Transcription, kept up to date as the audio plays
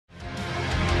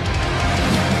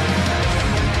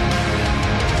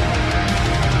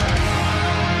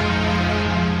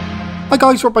Hi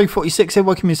guys, Robbo46 here,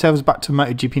 welcome yourselves back to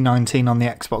MotoGP 19 on the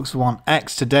Xbox One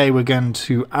X. Today we're going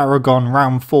to Aragon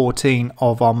round 14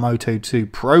 of our Moto2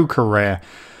 Pro career.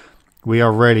 We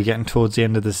are really getting towards the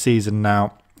end of the season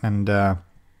now, and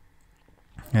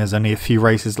there's only a few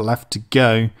races left to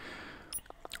go.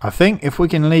 I think if we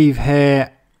can leave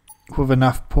here with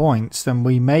enough points, then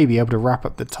we may be able to wrap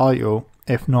up the title.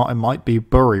 If not, it might be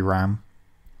Buriram.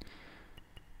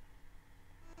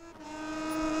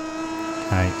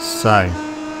 Okay, so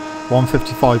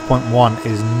 155.1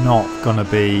 is not going to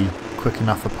be quick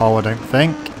enough for pole, I don't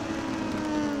think.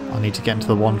 I need to get into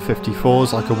the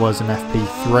 154s like I was in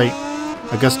FP3.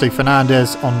 Augusto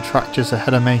Fernandez on track just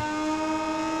ahead of me.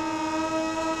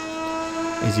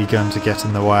 Is he going to get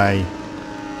in the way?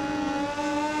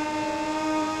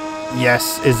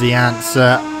 Yes, is the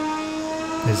answer.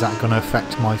 Is that going to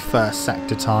affect my first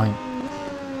sector time?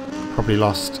 Probably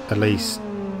lost at least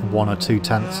 1 or 2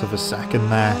 tenths of a second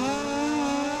there.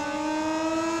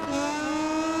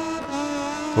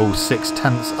 Oh, 6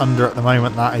 tenths under at the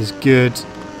moment, that is good.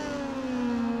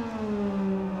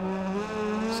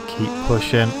 Just keep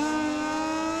pushing.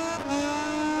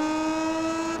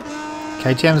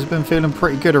 KTM's been feeling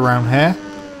pretty good around here.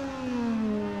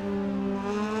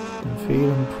 Been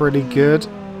feeling pretty good.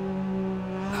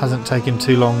 Hasn't taken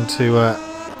too long to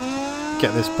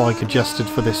get this bike adjusted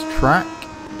for this track.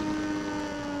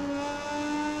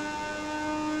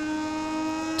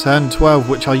 Turn 12,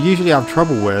 which I usually have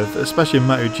trouble with, especially in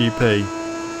MotoGP.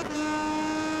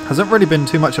 Hasn't really been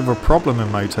too much of a problem in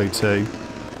Moto2.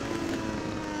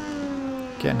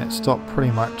 Getting it stopped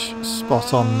pretty much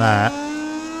spot on there.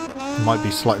 It might be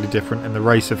slightly different in the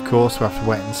race, of course. We'll have to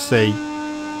wait and see.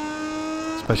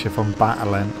 Especially if I'm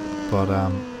battling. But,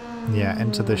 yeah,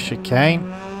 into the chicane.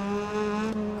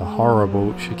 The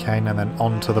horrible chicane, and then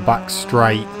onto the back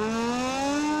straight.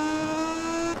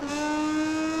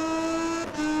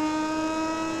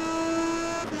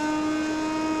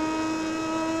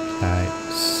 Okay,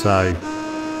 so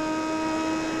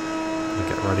we'll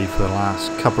get ready for the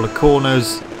last couple of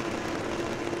corners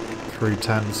through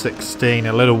turn 16,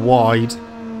 a little wide,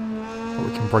 but we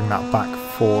can bring that back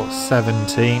for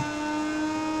 17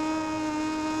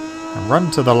 and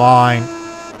run to the line.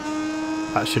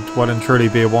 That should well and truly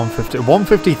be a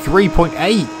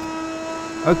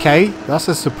 153.8. Okay, that's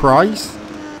a surprise.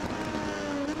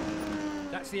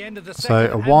 So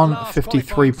a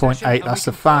 153.8, that's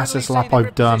the fastest lap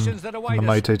I've done in the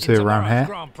Moto2 around here.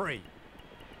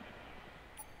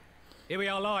 Here we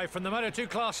are live from the Moto2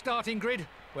 class starting grid,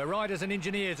 where riders and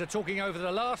engineers are talking over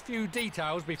the last few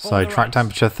details before so track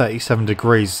temperature 37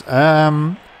 degrees.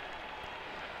 I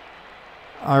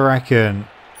reckon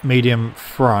medium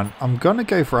front. I'm going to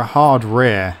go for a hard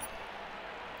rear.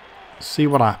 See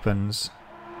what happens.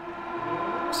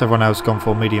 So everyone else gone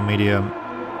for medium, medium.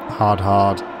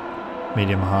 Hard,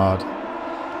 medium, hard.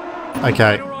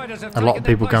 Okay, a lot of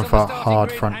people going for a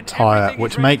hard front tyre,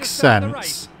 which makes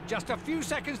sense. It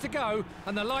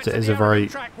is a very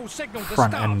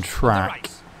front end track.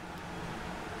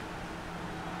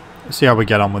 Let's see how we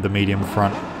get on with the medium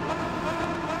front.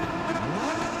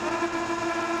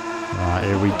 Right,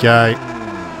 here we go.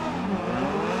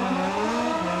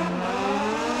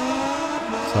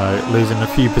 So losing a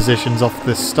few positions off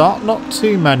this start, not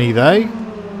too many though.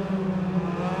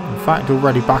 In fact,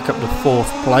 already back up to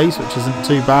 4th place, which isn't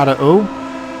too bad at all.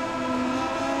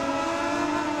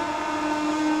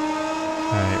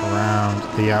 Okay, around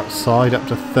the outside up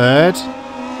to 3rd.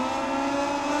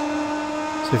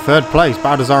 So 3rd place,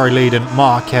 Baldassarri leading,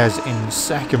 Marquez in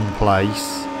 2nd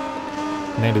place.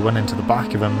 Nearly went into the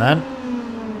back of him then.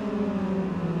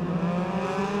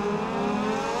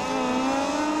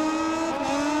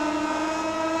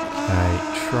 Okay,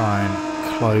 try and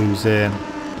close in.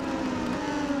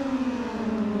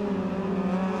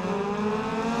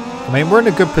 I mean, we're in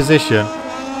a good position.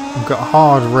 We've got a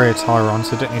hard rear tyre on,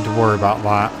 so don't need to worry about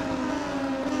that.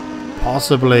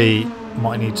 Possibly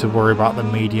might need to worry about the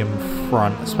medium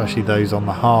front, especially those on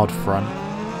the hard front.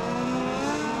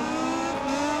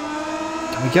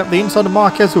 Can we get the inside of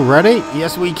Marquez already?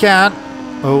 Yes, we can.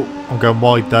 Oh, I'm going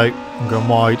wide though. I'm going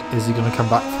wide. Is he going to come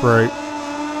back through?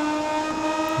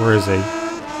 Where is he?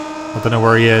 I don't know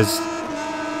where he is.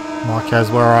 Marquez,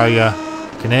 where are you? I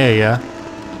can hear you.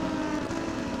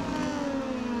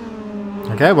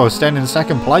 Okay, well, staying in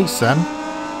 2nd place then.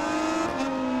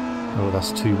 Oh,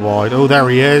 that's too wide. Oh, there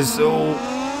he is. Oh.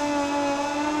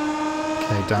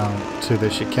 Okay, down to the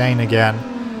chicane again.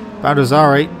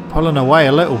 Baldassarri pulling away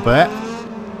a little bit.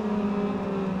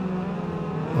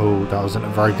 Oh, that wasn't a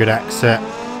very good exit.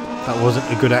 That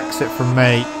wasn't a good exit from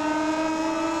me.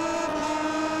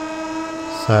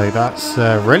 So So that's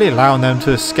really allowing them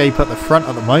to escape at the front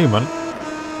at the moment.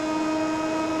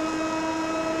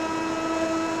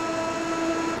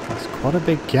 That's quite a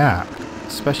big gap,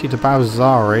 especially to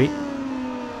Baldassarri.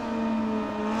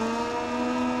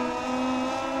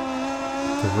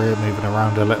 The rear moving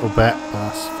around a little bit, but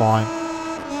that's fine.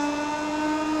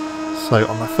 So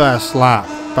on the first lap,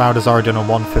 Baldassarri done a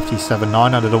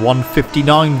 1:57.9. I did a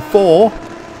 1:59.4.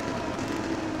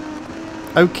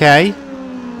 Okay.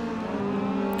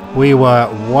 We were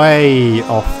way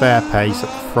off their pace at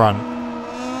the front.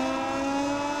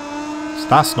 So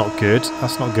that's not good.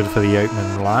 That's not good for the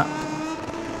opening lap.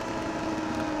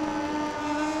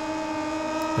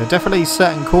 There are definitely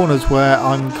certain corners where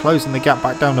I'm closing the gap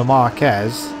back down to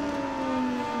Marquez.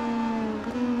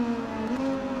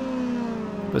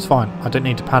 But it's fine. I don't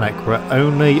need to panic. We're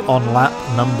only on lap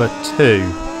number 2.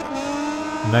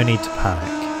 No need to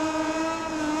panic.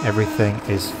 Everything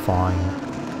is fine.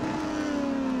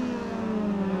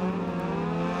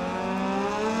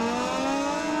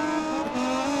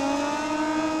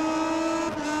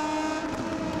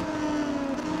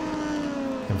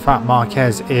 In fact,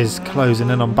 Marquez is closing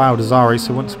in on Baldassarri,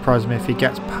 so it wouldn't surprise me if he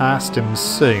gets past him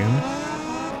soon.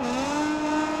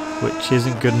 Which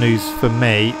isn't good news for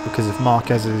me, because if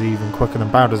Marquez is even quicker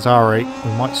than Baldassarri,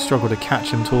 we might struggle to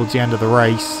catch him towards the end of the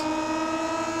race.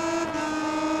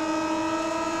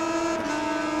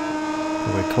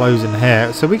 We're closing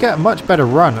here, so we get a much better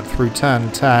run through turn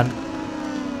 10.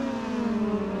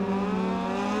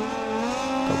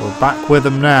 But we're back with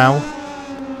them now.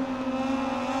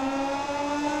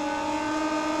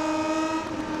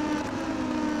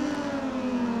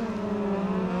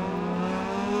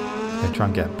 Try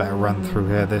and get a better run through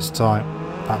here this time.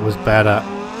 That was better.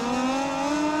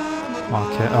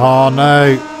 Marquez. Oh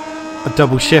no! I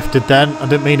double shifted then. I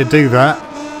didn't mean to do that.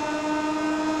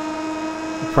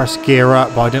 I pressed gear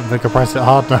up, but I didn't think I pressed it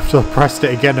hard enough, so I pressed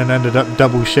it again and ended up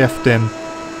double shifting.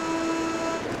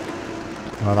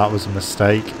 Well, that was a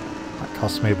mistake. That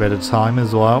cost me a bit of time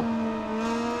as well.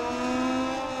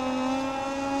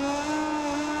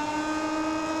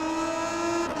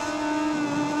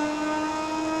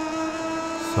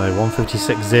 So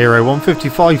 1:56.0,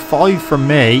 1:55.5 from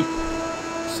me.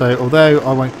 So although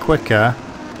I went quicker,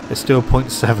 it's still a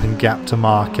 0.7 gap to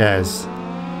Marquez.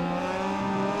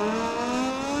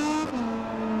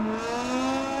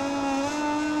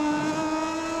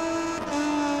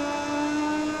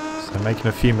 So making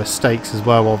a few mistakes as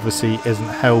well obviously isn't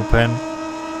helping.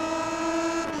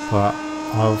 But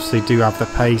I obviously do have the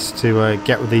pace to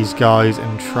get with these guys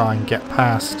and try and get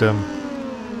past them.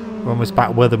 We're almost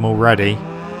back with them already.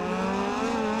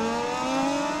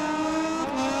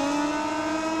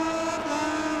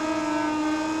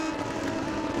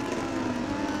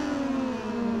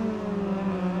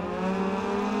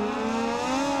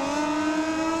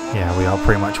 Yeah, we are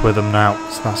pretty much with them now,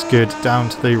 so that's good. Down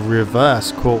to the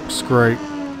reverse corkscrew.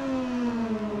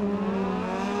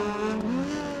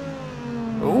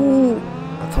 Ooh,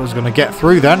 I thought I was going to get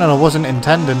through then, and I wasn't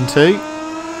intending to.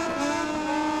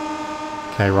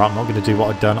 Okay, right, I'm not going to do what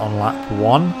I've done on lap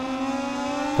 1.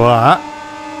 But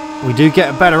we do get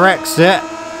a better exit.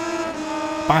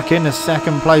 Back in the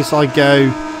second place I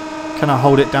go. Can I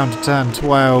hold it down to turn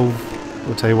 12?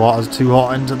 I'll tell you what, I was too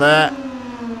hot into there.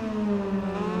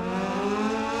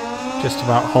 Just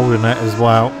about holding it as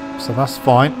well, so that's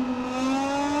fine.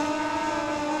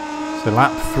 So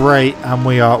lap 3 and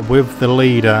we are with the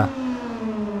leader.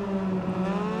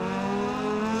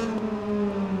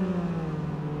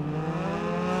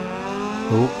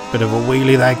 Oh, bit of a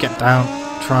wheelie there, get down.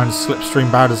 Try and slipstream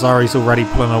Baldassarri's already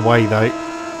pulling away though.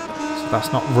 So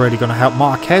that's not really going to help.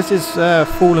 Marquez is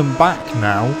falling back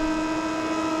now.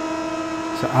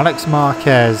 So Alex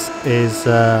Marquez is,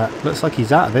 looks like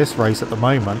he's out of this race at the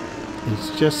moment.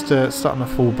 He's just starting to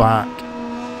fall back.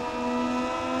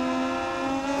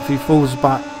 If he falls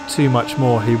back too much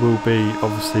more, he will be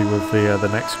obviously with the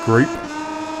next group.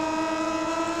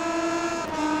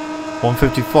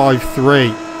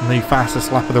 1:55.3, the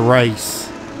fastest lap of the race.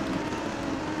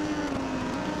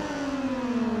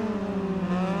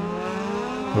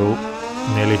 Oh,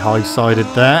 nearly high-sided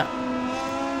there.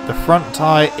 The front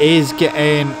tyre is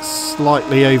getting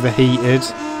slightly overheated,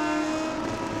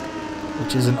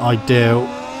 which isn't ideal,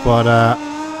 but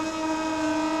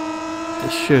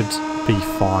it should be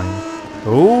fine.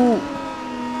 Oh,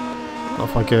 not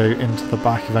if I go into the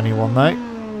back of anyone though.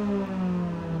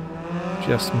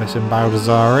 Just missing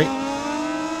Baldassarri.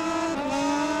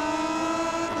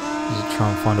 Just try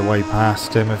and find a way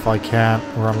past him if I can.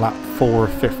 We're on lap 4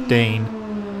 of 15.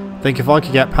 I think if I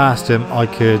could get past him, I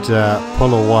could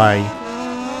pull away.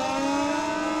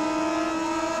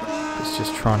 It's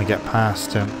just trying to get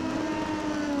past him.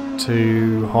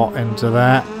 Too hot into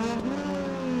that.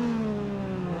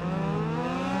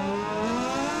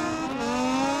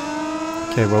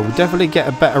 Okay, well, we definitely get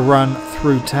a better run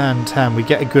through turn 10. We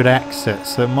get a good exit,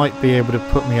 so it might be able to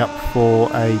put me up for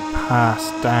a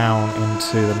pass down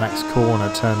into the next corner,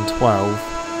 turn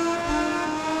 12.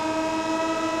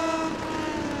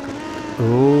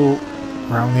 Ooh,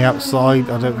 around the outside.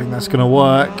 I don't think that's going to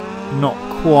work. Not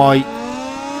quite.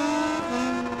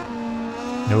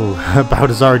 Oh,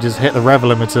 Baldassarri just hit the rev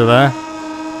limiter there.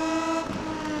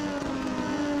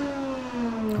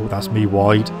 Oh, that's me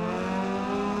wide.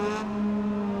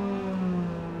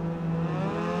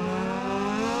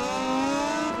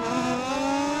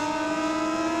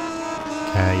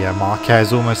 Yeah,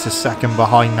 Marquez almost a second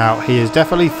behind now. He has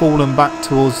definitely fallen back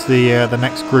towards the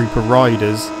next group of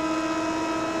riders.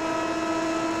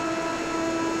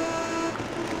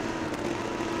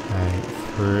 Okay,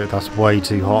 through. That's way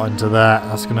too hot into that.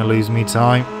 That's going to lose me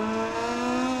time.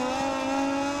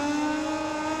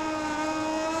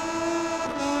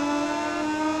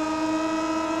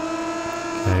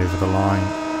 Okay, over the line.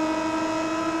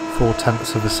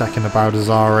 0.4 of a second to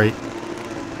Baldassarri.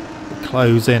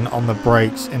 Close in on the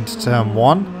brakes into turn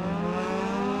 1.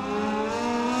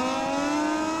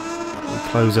 We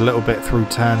close a little bit through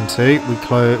turn 2.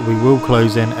 We will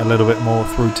close in a little bit more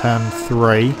through turn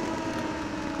 3.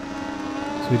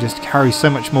 So we just carry so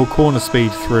much more corner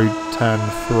speed through turn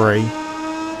 3.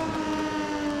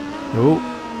 Oh.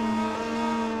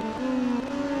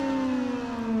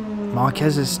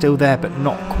 Marquez is still there, but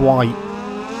not quite.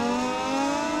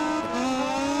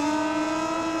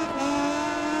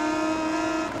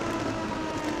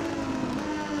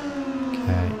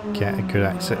 Get a good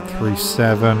exit through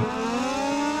 7.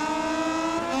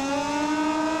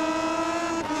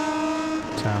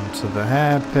 Down to the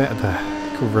hairpit, the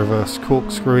reverse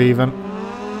corkscrew even.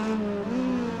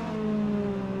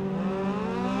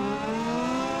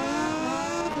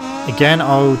 Again,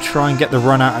 I'll try and get the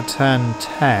run out of turn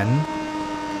 10.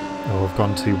 Oh, I've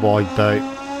gone too wide though.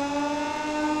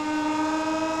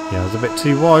 Yeah, I was a bit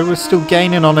too wide. We're still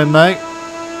gaining on him though.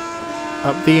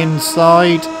 Up the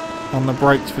inside. On the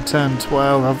brakes for turn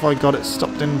 12. Have I got it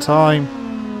stopped in time?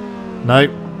 No.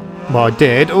 Well, I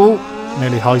did. Oh,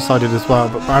 nearly high-sided as well.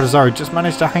 But Baldassarri just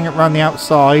managed to hang it around the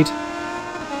outside.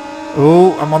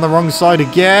 Oh, I'm on the wrong side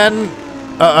again.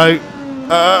 Uh-oh.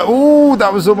 Oh,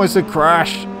 that was almost a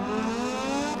crash.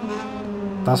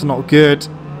 That's not good.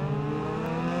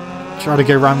 Tried to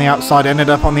go around the outside. Ended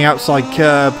up on the outside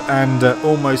curb and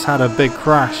almost had a big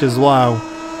crash as well.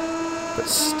 But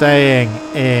staying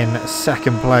in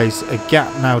second place, a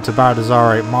gap now to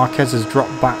Baldassarri. Marquez has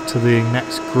dropped back to the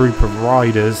next group of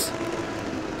riders.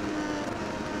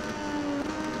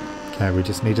 Okay, we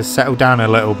just need to settle down a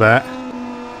little bit.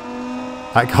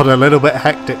 That got a little bit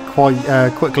hectic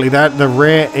quite quickly there. The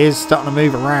rear is starting to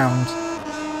move around.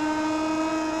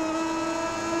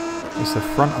 It's the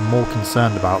front I'm more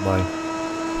concerned about though.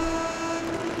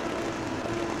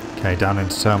 Okay, down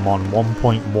into turn 1.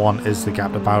 1.1 is the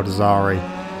gap to Baldassarri.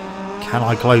 Can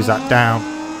I close that down?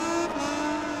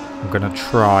 I'm going to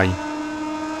try.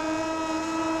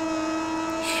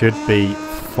 Should be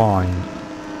fine.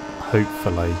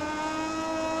 Hopefully.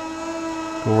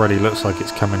 Already looks like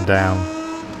it's coming down.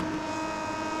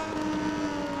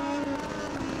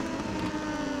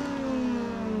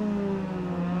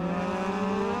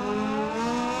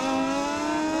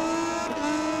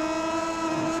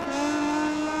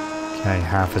 Okay,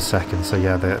 half a second. So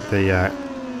yeah, the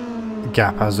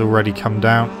gap has already come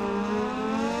down,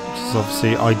 which is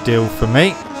obviously ideal for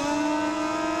me.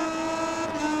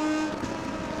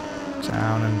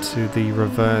 Down into the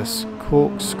reverse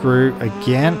corkscrew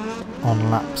again on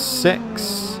lap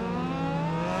 6.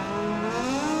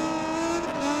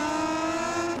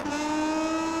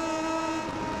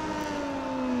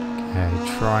 Okay,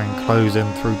 try and close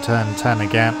in through turn 10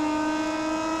 again.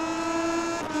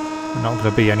 We're not going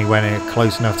to be anywhere near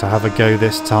close enough to have a go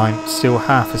this time. Still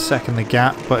half a second the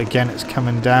gap, but again it's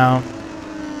coming down.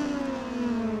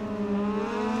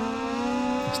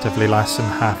 It's definitely less than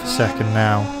half a second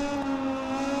now.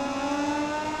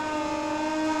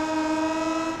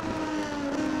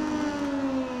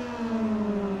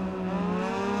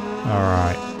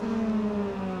 Alright.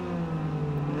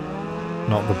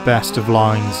 Not the best of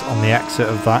lines on the exit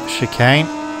of that chicane.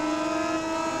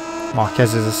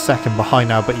 Marquez is a second behind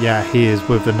now, but yeah, he is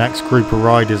with the next group of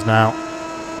riders now.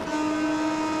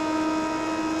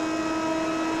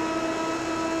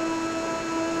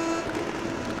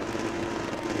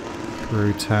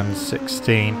 Through turn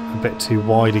 16, a bit too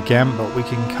wide again, but we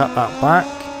can cut that back.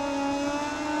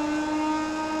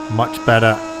 Much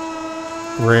better.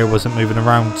 Rear wasn't moving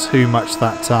around too much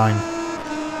that time.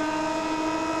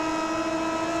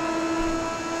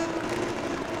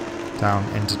 Down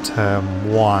into turn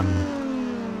 1.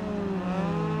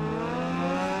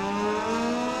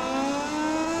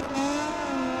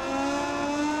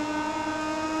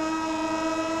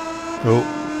 Oh,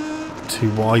 too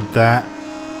wide there.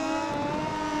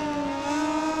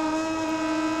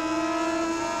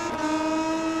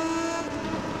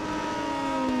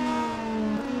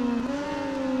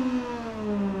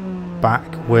 Back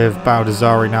with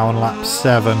Baldassarri now on lap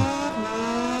 7.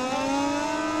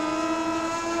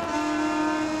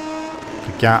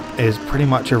 The gap is pretty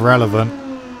much irrelevant.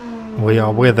 We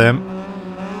are with him.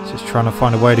 Just trying to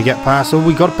find a way to get past. Oh,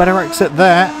 we got a better exit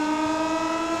there.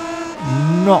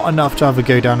 Not enough to have a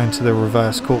go down into the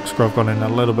reverse corkscrew. I've gone in a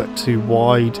little bit too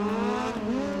wide.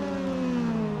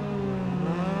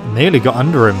 Nearly got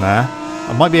under him there.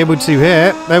 I might be able to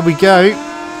here. There we go.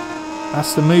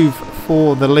 That's the move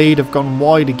for the lead. I've gone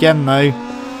wide again though.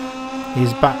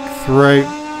 He's back through.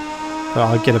 But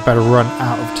I'll get a better run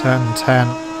out of turn 10.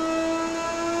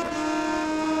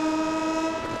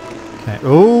 Okay.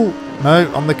 Oh,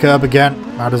 no, on the curb again.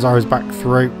 Baldassarri's back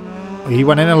through. He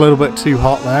went in a little bit too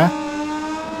hot there.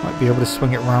 Might be able to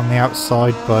swing it around the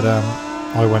outside, but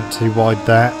I went too wide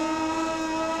there.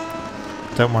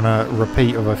 Don't want to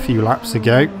repeat of a few laps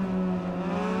ago.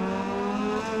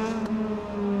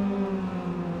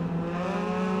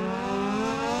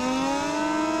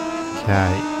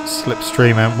 Okay,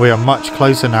 slipstreaming. We are much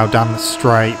closer now down the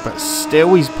straight, but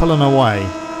still he's pulling away.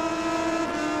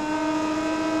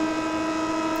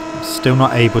 I'm still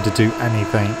not able to do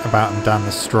anything about him down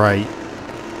the straight.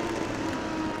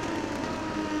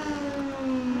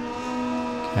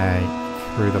 Okay,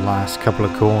 through the last couple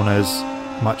of corners.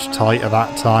 Much tighter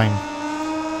that time.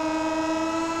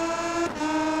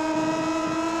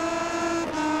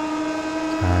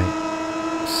 Okay,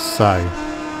 so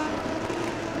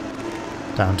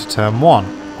down to turn 1,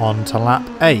 on to lap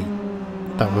 8.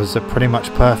 That was a pretty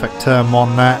much perfect turn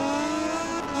 1 there.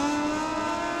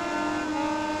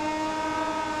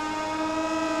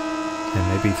 Okay,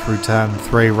 maybe through turn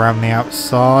 3 around the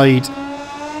outside.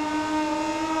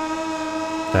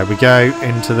 There we go,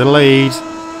 into the lead.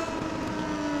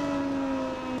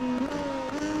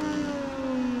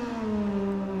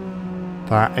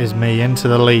 That is me into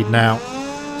the lead now.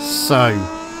 So,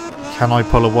 can I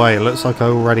pull away? It looks like I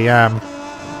already am.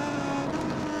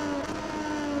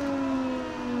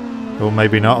 Or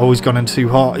maybe not. Oh, he's gone in too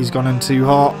hot. He's gone in too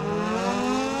hot.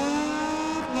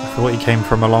 I thought he came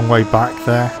from a long way back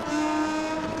there.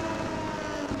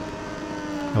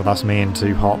 Oh, that's me in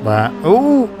too hot there.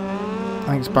 Oh,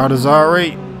 thanks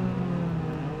Baldassarri.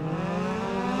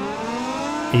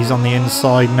 He's on the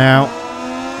inside now.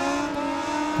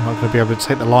 I'm not going to be able to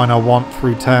take the line I want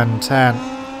through turn 10.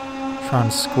 Try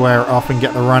and square it off and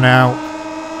get the run out.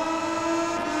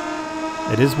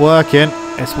 It is working.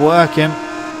 It's working.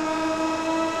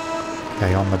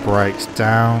 Okay, on the brakes.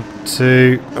 Down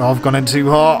to... Oh, I've gone in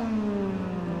too hot.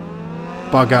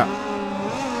 Bugger.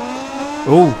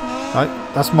 Oh,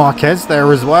 that's Marquez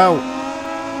there as well.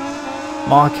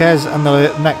 Marquez and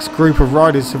the next group of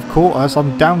riders have caught us.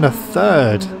 I'm down to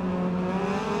 3rd.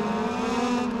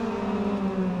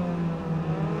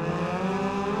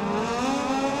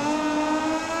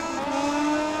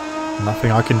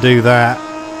 Nothing I can do there.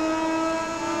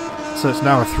 So it's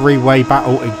now a 3-way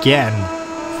battle again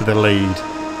for the lead.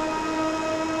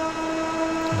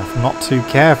 And if I'm not too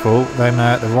careful, then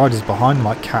the riders behind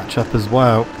might catch up as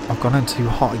well. I've gone in too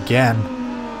hot again.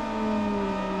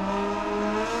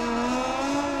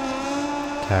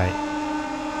 Okay.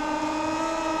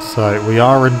 So we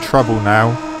are in trouble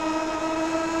now.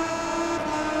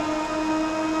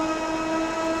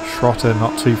 Schrotter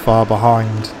not too far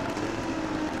behind.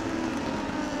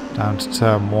 Down to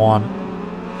turn 1.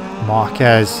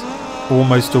 Marquez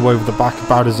almost all over the back of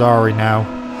Baldassarri now.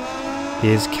 He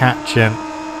is catching.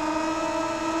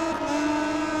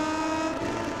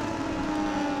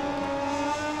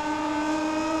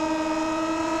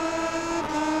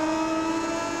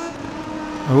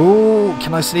 Oh,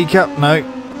 can I sneak up? No.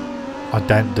 I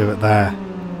don't do it there.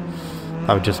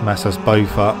 That would just mess us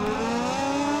both up.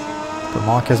 But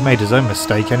Marquez made his own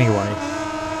mistake anyway.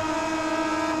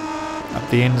 Up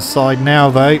the inside now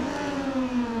though.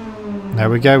 There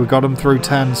we go, we got him through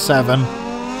turn 7.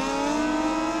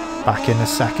 Back in the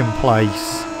 2nd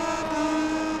place.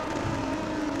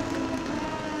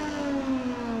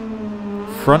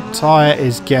 Front tyre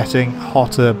is getting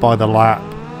hotter by the lap.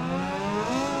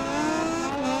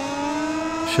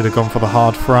 Should have gone for the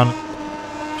hard front.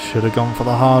 Should have gone for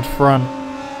the hard front.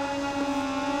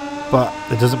 but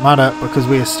it doesn't matter because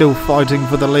we are still fighting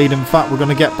for the lead. In fact, we're going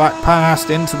to get back past.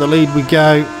 Into the lead we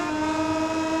go.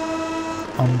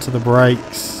 Onto the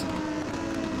brakes.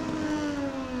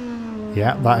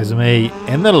 Yeah, that is me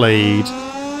in the lead.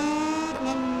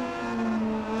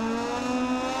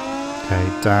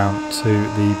 Okay, down to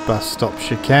the bus stop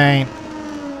chicane.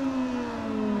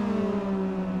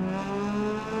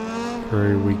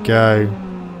 Through we go.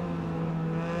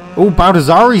 Oh,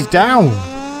 Baldassarri's down.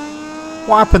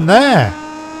 What happened there?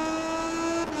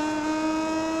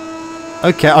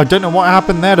 Okay, I don't know what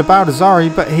happened there to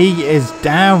Baldassarri, but he is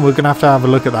down. We're going to have a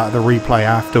look at that, the replay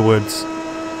afterwards.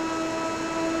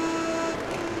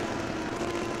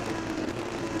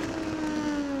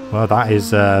 Well, that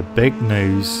is big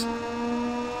news.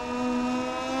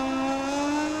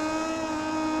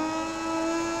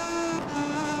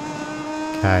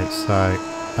 Okay, so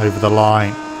over the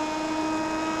line.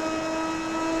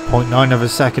 0.9 of a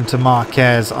second to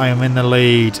Marquez. I am in the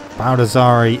lead.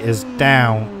 Baldassarri is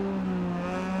down.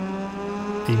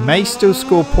 He may still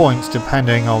score points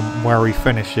depending on where he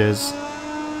finishes.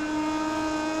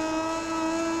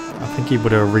 I think he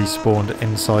would have respawned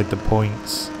inside the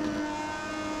points.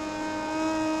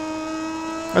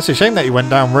 That's a shame that he went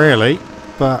down really,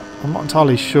 but I'm not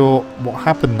entirely sure what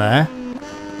happened there.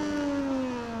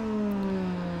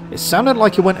 It sounded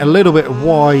like he went a little bit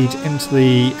wide into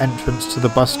the entrance to the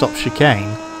bus stop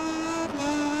chicane.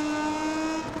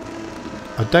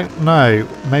 I don't know,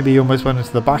 maybe he almost went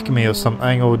into the back of me or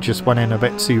something, or just went in a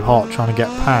bit too hot trying to get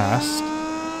past.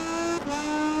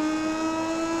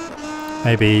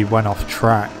 Maybe he went off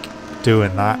track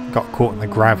doing that, got caught in the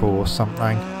gravel or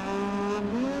something.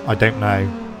 I don't know.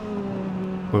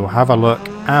 We'll have a look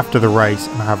after the race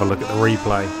and have a look at the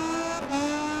replay.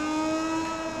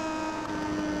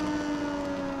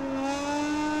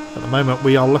 At the moment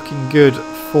we are looking good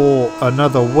for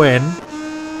another win.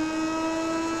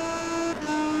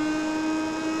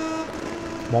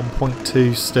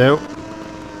 1.2 still.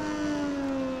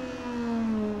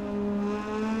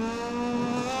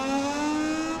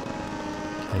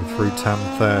 Okay, through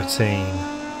 10:13.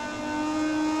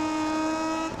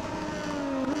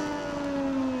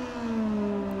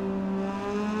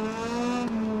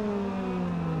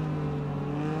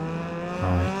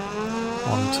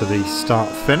 To the start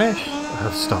finish.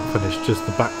 Start finish, just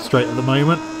the back straight at the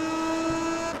moment.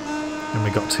 And we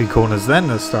got two corners then,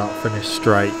 the start finish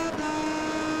straight.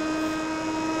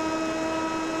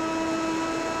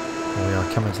 We are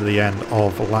coming to the end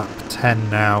of lap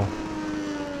 10 now.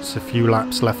 Just a few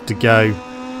laps left to go.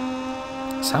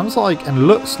 Sounds like and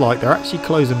looks like they're actually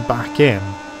closing back in.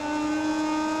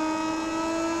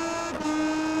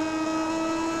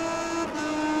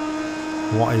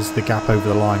 What is the gap over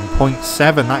the line?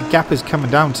 0.7. That gap is coming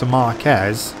down to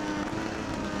Marquez.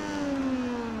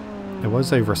 It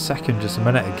was over a second just a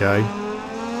minute ago.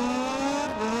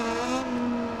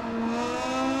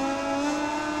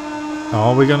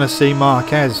 Are we going to see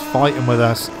Marquez fighting with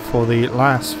us for the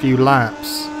last few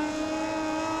laps?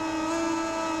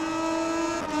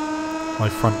 My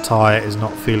front tyre is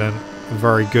not feeling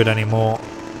very good anymore.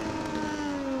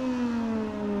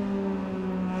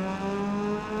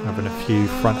 Having a few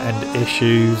front end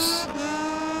issues.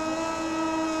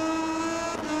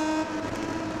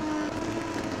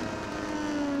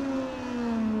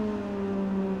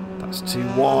 That's too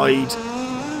wide.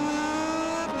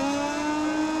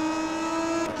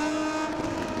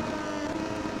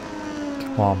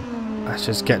 Come on, let's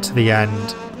just get to the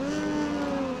end.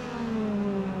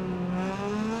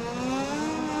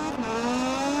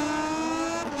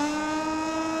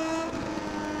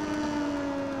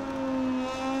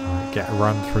 Get a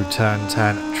run through turn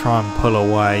 10, try and pull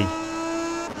away.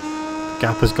 The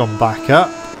gap has gone back up.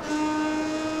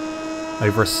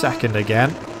 Over a second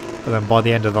again. But then by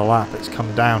the end of the lap it's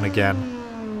come down again.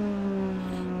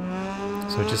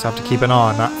 So we just have to keep an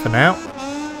eye on that for now.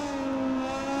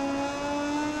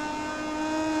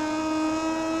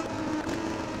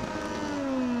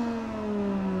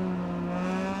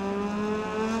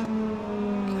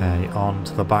 Okay, on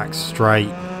to the back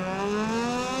straight.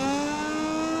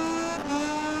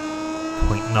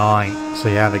 0.9. So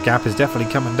yeah, the gap is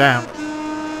definitely coming down.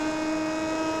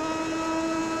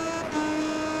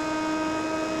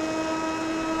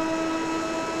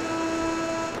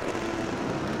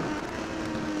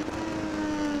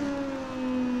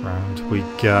 Round we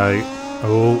go.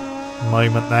 Oh,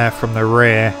 moment there from the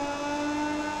rear.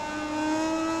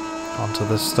 Onto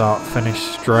the start finish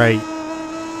straight.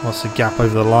 What's the gap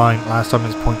over the line? Last time it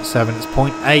was 0.7, it's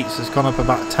 0.8, so it's gone up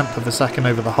about a tenth of a second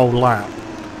over the whole lap.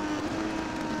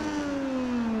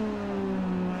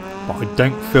 But I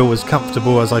don't feel as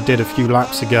comfortable as I did a few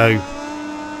laps ago.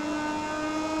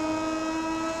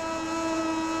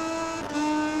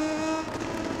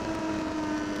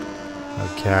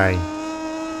 Okay.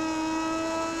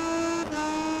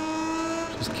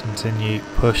 Just continue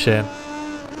pushing.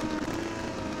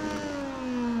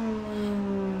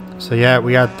 So yeah,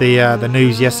 we had the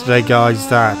news yesterday, guys,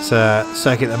 that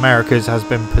Circuit Americas has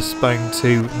been postponed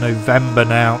to November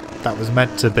now. That was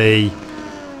meant to be,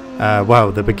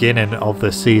 well, the beginning of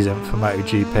the season for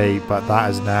MotoGP, but that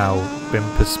has now been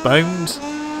postponed.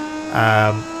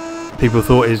 People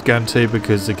thought it was going to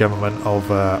because the government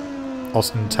of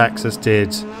Austin, Texas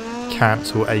did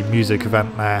cancel a music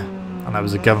event there, and that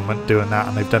was the government doing that,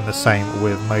 and they've done the same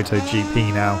with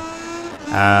MotoGP now.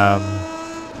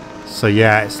 So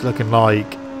yeah, it's looking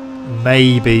like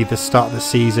maybe the start of the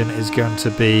season is going to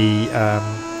be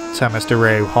Termas de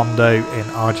Rio Hondo in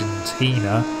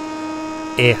Argentina,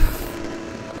 if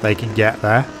they can get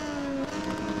there.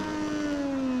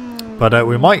 But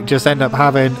we might just end up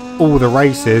having all the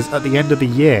races at the end of the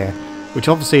year, which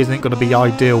obviously isn't going to be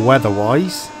ideal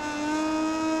weather-wise,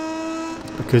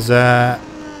 because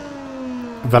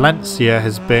Valencia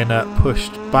has been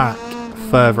pushed back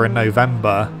further in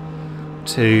November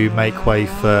to make way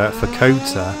for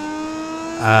COTA.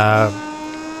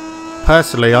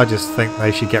 Personally, I just think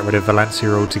they should get rid of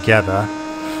Valencia altogether.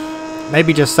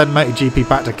 Maybe just send MotoGP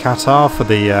back to Qatar for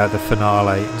the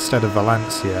finale instead of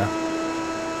Valencia.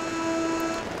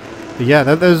 But yeah,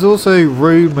 there's also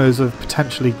rumours of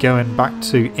potentially going back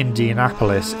to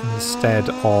Indianapolis instead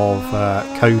of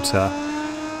COTA.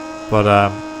 But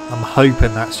I'm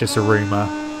hoping that's just a rumour,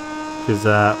 because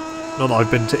not that I've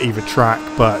been to either track,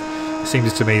 but it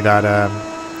seems to me that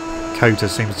COTA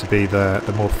seems to be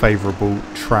the more favourable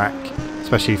track,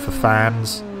 especially for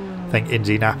fans. I think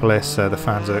Indianapolis, the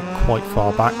fans are quite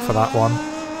far back for that one.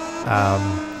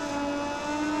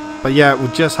 But yeah,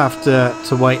 we'll just have to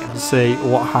wait and see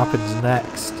what happens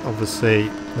next. Obviously,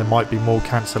 there might be more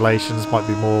cancellations, might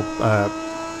be more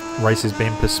races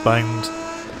being postponed.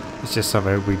 It's just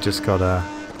something we just got to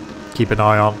keep an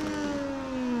eye on.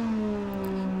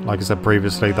 Like I said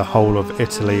previously, the whole of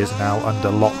Italy is now under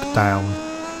lockdown,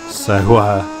 so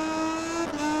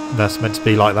that's meant to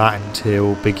be like that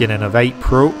until beginning of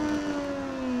April.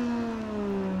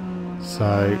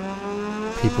 So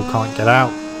people can't get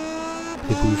out.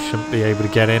 People shouldn't be able to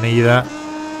get in either.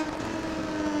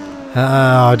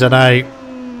 I don't know.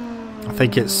 I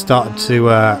think it's started to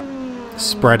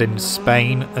spread in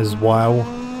Spain as well.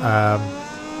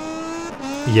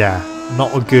 Yeah.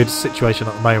 Not a good situation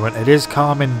at the moment. It is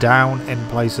calming down in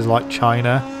places like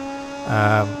China.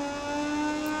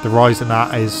 The rise in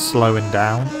that is slowing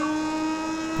down.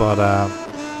 But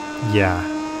yeah,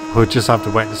 we'll just have to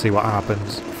wait and see what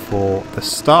happens for the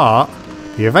start,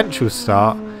 the eventual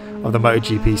start of the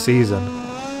MotoGP season.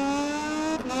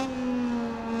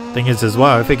 Thing is as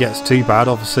well, if it gets too bad,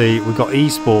 obviously we've got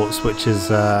esports, which is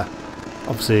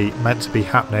obviously meant to be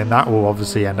happening. That will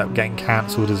obviously end up getting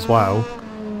cancelled as well,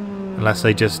 unless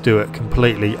they just do it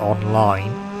completely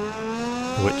online,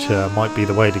 which might be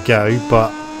the way to go.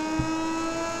 But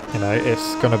you know,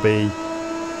 it's gonna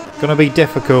be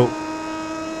difficult.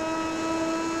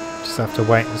 Just have to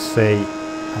wait and see,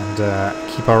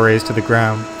 and keep our ears to the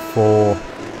ground for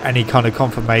any kind of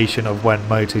confirmation of when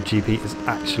MotoGP is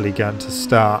actually going to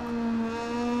start.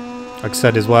 Like I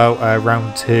said as well,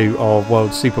 round 2 of World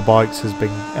Superbikes has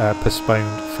been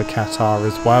postponed for Qatar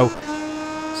as well.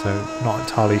 So not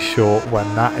entirely sure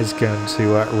when that is going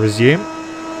to resume.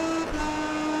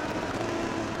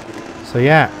 So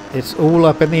yeah, it's all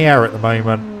up in the air at the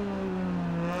moment.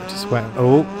 Just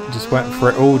waiting for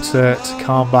it all to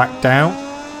calm back down,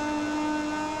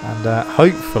 and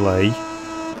hopefully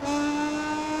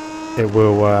it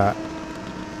will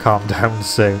calm down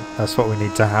soon. That's what we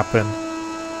need to happen.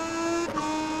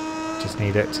 Just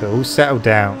need it to all settle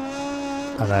down,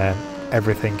 and then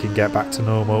everything can get back to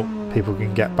normal. People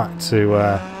can get back to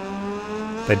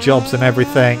their jobs and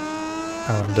everything,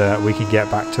 and we can get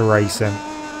back to racing.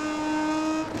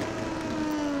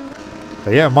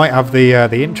 But yeah, I might have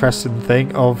the interesting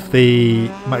thing of the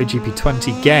MotoGP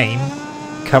 20 game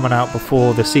coming out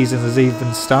before the season has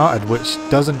even started, which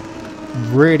doesn't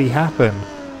really happen.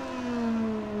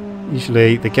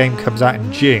 Usually the game comes out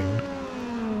in June.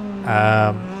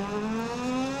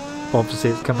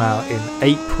 Obviously it's come out in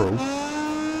April,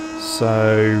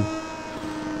 so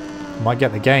might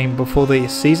get the game before the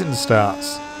season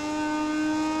starts.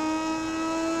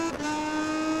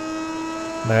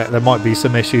 There might be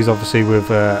some issues obviously with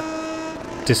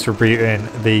distributing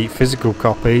the physical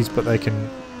copies, but they can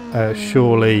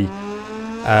surely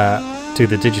do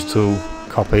the digital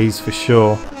copies for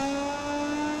sure.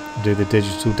 Do the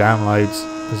digital downloads.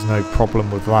 There's no problem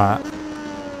with that.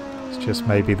 It's just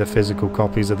maybe the physical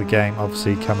copies of the game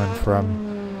obviously coming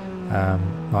from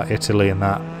like Italy and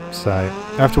that. So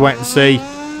we have to wait and see.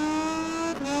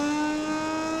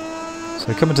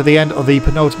 So coming to the end of the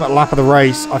penultimate lap of the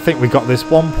race, I think we got this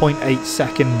 1.8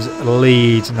 seconds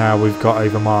lead now we've got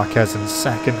over Marquez in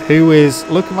second, who is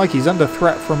looking like he's under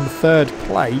threat from third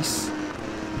place,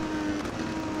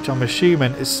 which I'm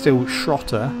assuming is still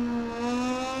Schrotter.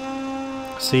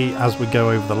 See as we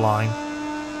go over the line.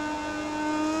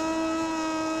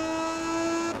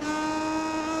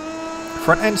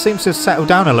 Front end seems to have settled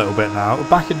down a little bit now. We're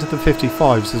back into the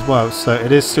 55s as well, so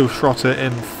it is still Schrotter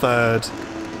in third.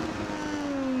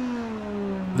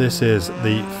 This is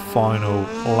the final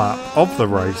lap of the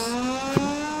race.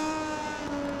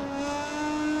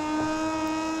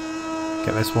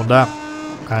 Get this one down.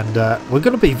 And we're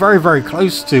going to be very, very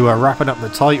close to wrapping up the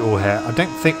title here. I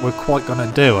don't think we're quite going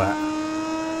to do it.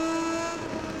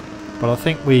 But I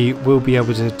think we will be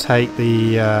able to take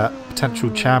the potential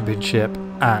championship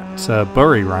at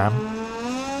Buriram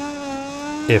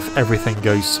if everything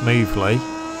goes smoothly.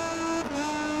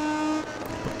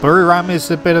 But Buriram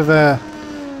is a bit of a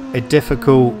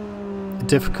difficult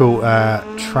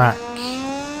track,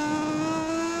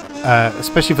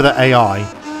 especially for the AI.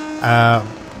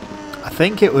 I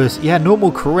think it was, yeah,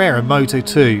 normal career in Moto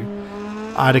 2.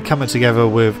 I had it coming together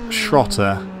with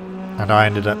Schrotter and I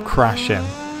ended up crashing.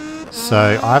 So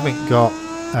I haven't got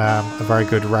a very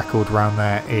good record around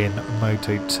there in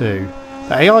Moto 2.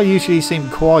 The AI usually seem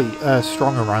quite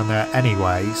strong around there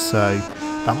anyway, so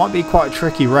that might be quite a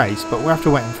tricky race, but we'll have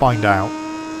to wait and find out.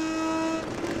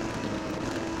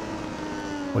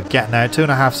 We're getting there,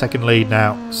 2.5 second lead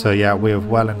now. So yeah, we have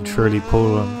well and truly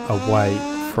pulled them away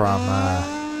from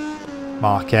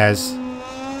Marquez.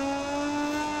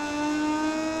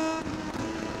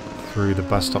 Through the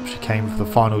bus stop chicane for the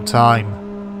final time.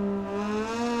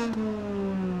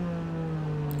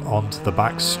 Onto the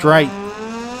back straight.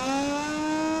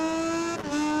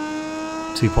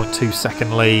 2.2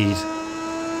 second lead.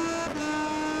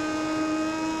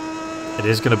 It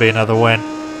is going to be another win.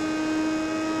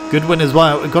 Good win as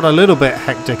well. It got a little bit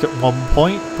hectic at one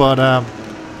point, but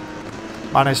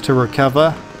managed to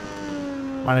recover.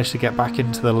 Managed to get back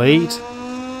into the lead.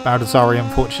 Baldassarri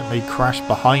unfortunately crashed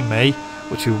behind me,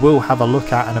 which we will have a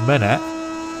look at in a minute.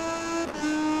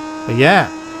 But yeah,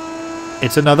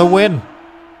 it's another win.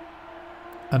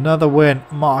 Another win.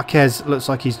 Marquez looks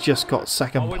like he's just got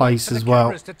second place as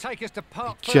well. He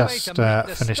just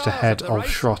finished ahead of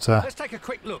Schrotter. Let's take a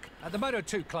quick look at the Moto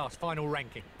 2 class final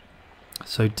ranking.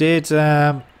 So where did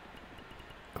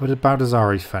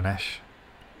Baldassarri finish?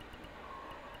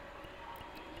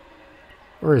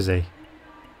 Where is he?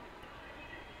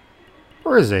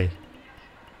 Where is he?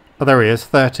 Oh, there he is,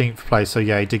 13th place. So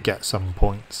yeah, he did get some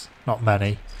points. Not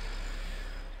many.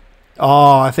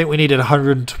 Oh, I think we needed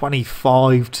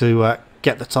 125 to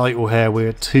get the title here.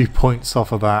 We're 2 points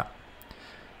off of that.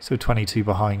 So 22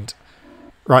 behind.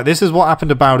 Right, this is what happened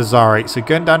to Baldassarri. So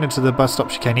going down into the bus stop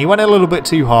chicane, he went a little bit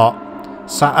too hot.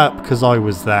 Sat up because I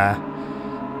was there.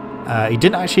 He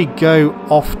didn't actually go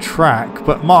off track,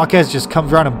 but Marquez just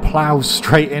comes around and plows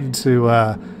straight into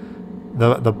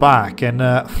the back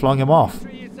and flung him off.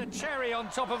 It's the cherry on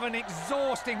top of an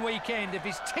exhausting weekend. If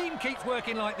his team keeps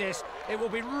working like this, it will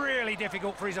be really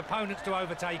difficult for his opponents to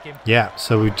overtake him. Yeah,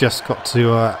 so we've just got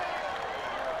to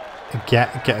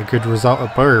get a good result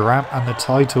at Buriram, and the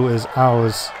title is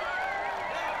ours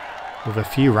with a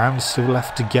few rounds still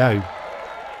left to go.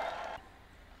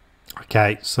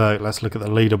 Okay, so let's look at the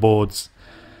leaderboards.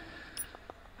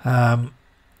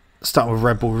 Start with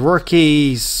Red Bull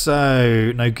rookies.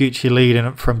 So Noguchi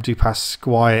leading from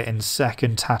Dupasquire in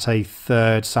second, Tate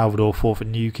third, Salvador fourth,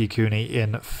 and Yuki Kuni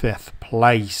in fifth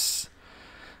place.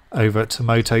 Over to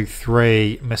Moto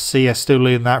 3, Messia still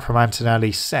leading that from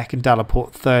Antonelli second,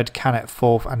 Delaporte third, Canet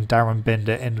fourth, and Darren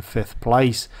Binder in fifth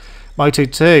place. Moto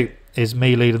 2 is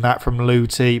me leading that from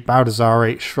Luti,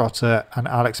 Baldassarri, Schrotter and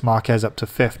Alex Marquez up to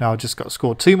fifth. Now I've just got to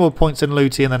score 2 more points than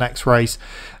Luti in the next race.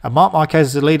 And Marc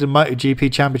Marquez is leading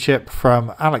MotoGP Championship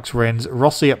from Alex Rins,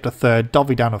 Rossi up to third,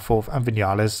 Dovi down to fourth and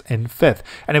Vinales in fifth.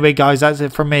 Anyway guys, that's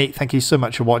it from me. Thank you so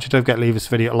much for watching. Don't forget to leave this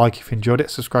video a like if you enjoyed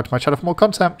it. Subscribe to my channel for more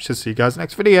content. Should see you guys in the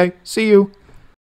next video. See you.